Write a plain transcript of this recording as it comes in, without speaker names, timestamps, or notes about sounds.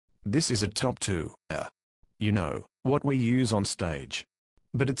This is a top 2. You know, what we use on stage.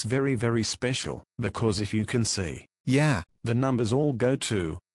 But it's very very special, because if you can see, Yeah. the numbers all go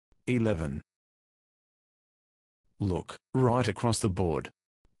to 11. Look, right across the board.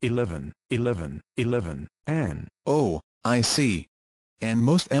 11, 11, 11, and... Oh, I see. And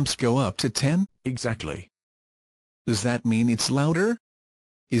most amps go up to 10? Exactly. Does that mean it's louder?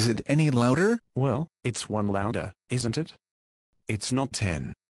 Is it any louder? Well, it's one louder, isn't it? It's not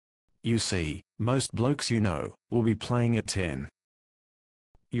 10. You see, most blokes you know, will be playing at 10.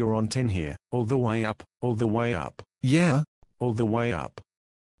 You're on 10 here, all the way up, all the way up. Yeah. All the way up.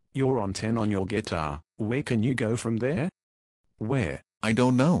 You're on 10 on your guitar, where can you go from there? Where? I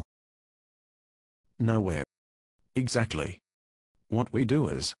don't know. Nowhere. Exactly. What we do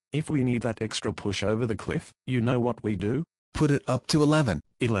is, if we need that extra push over the cliff, you know what we do? Put it up to 11.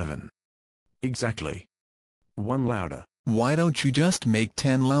 11. Exactly. One louder. Why don't you just make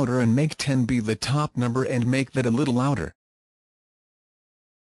 10 louder and make 10 be the top number and make that a little louder?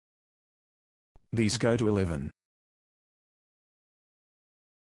 These go to 11.